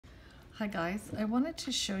Hi guys, I wanted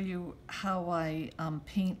to show you how I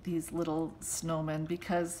paint these little snowmen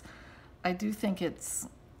because I do think it's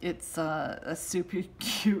a super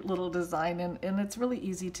cute little design and it's really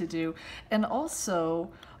easy to do. And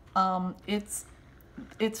also it's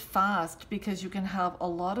fast because you can have a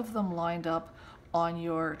lot of them lined up on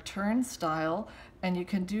your turnstile, and you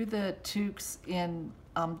can do the toques in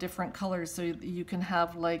different colors, so you can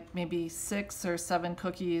have like maybe 6 or 7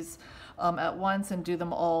 cookies at once and do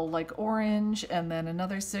them all like orange, and then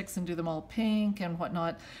another 6 and do them all pink and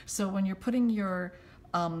whatnot. So when you're putting your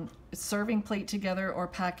serving plate together or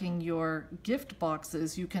packing your gift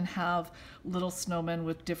boxes, you can have little snowmen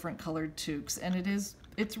with different colored toques, and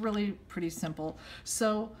it's really pretty simple.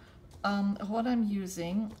 So what I'm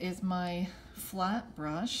using is my flat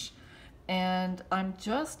brush, and I'm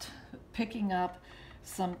just picking up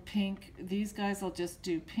some pink. These guys I'll just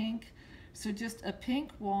do pink. So just a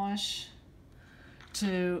pink wash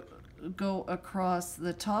to go across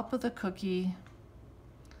the top of the cookie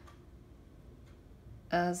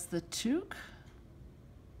as the toque.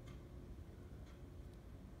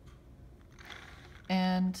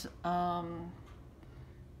 And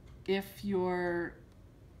if your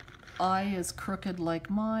eye is crooked like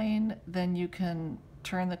mine, then you can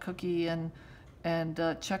turn the cookie and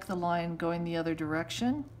check the line going the other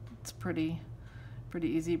direction. It's pretty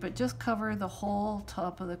easy, but just cover the whole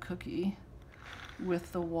top of the cookie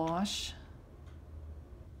with the wash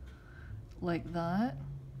like that.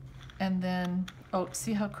 And then, oh,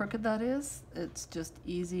 see how crooked that is? It's just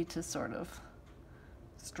easy to sort of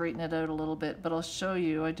straighten it out a little bit, but I'll show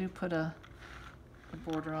you. I do put a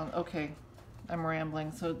border on. Okay, I'm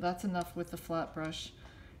rambling, so that's enough with the flat brush.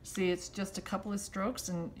 See, it's just a couple of strokes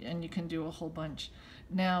and you can do a whole bunch.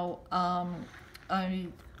 Now,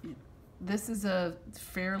 this is a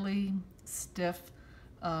fairly stiff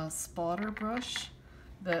spotter brush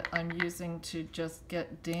that I'm using to just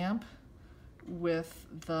get damp with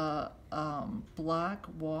the black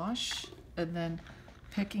wash, and then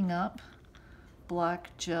picking up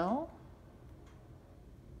black gel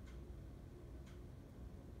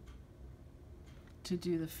to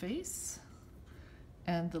do the face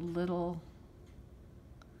and the little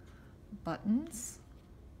buttons.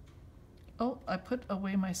 Oh, I put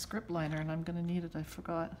away my script liner and I'm gonna need it, I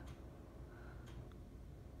forgot.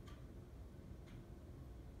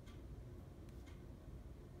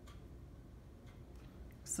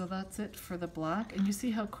 So that's it for the black, and you see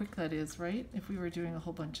how quick that is, right? If we were doing a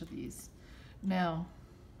whole bunch of these. Now,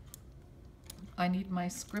 I need my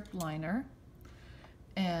script liner,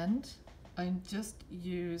 and I just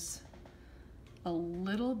use a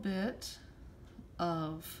little bit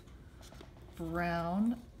of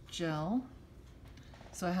brown gel.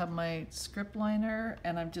 So I have my script liner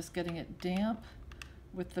and I'm just getting it damp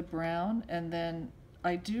with the brown, and then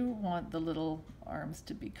I do want the little arms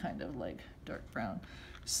to be kind of like dark brown.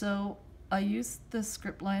 So I use the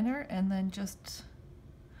script liner and then just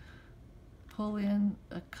pull in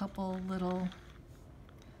a couple little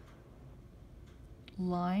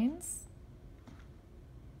lines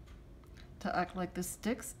to act like the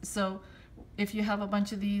sticks. So if you have a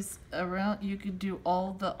bunch of these around, you could do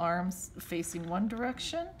all the arms facing one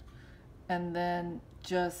direction, and then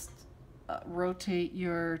just rotate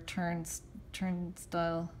your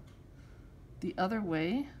turnstile the other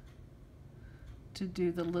way to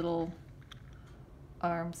do the little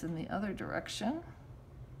arms in the other direction,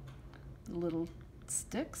 the little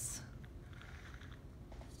sticks.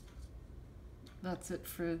 That's it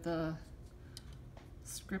for the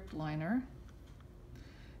script liner.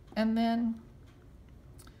 And then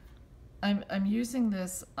I'm using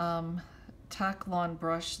this Taklon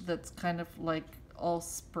brush that's kind of like all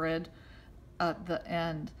spread at the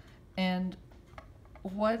end. And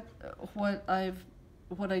what I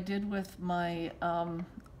did with my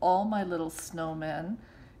all my little snowmen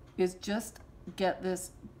is just get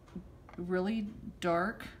this really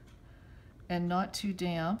dark and not too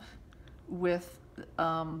damp with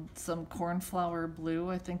some cornflower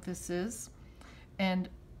blue, I think this is. And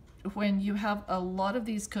when you have a lot of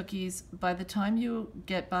these cookies, by the time you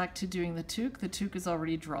get back to doing the toque is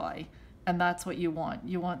already dry, and that's what you want.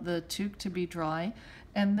 You want the toque to be dry,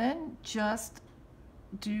 and then just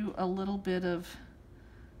do a little bit of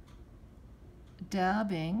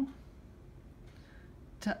dabbing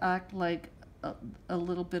to act like a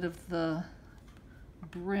little bit of the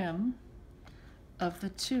brim of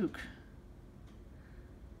the toque.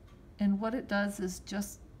 And what it does is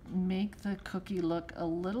just make the cookie look a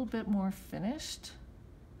little bit more finished,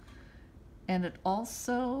 and it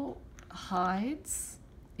also hides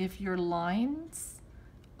if your lines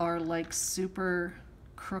are like super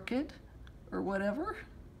crooked or whatever.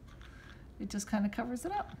 it just kind of covers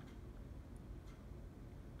it up.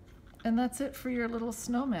 And that's it for your little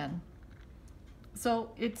snowman.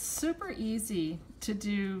 So it's super easy to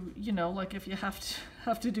do, you know, like if you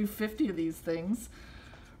have to do 50 of these things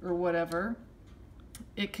or whatever,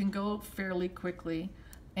 it can go fairly quickly.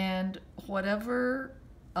 And whatever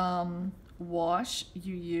wash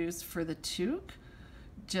you use for the toque,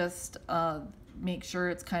 just make sure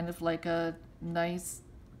it's kind of like a nice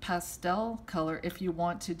pastel color if you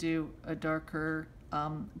want to do a darker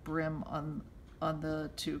brim on the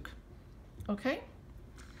toque. Okay?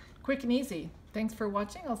 Quick and easy. Thanks for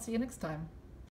watching. I'll see you next time.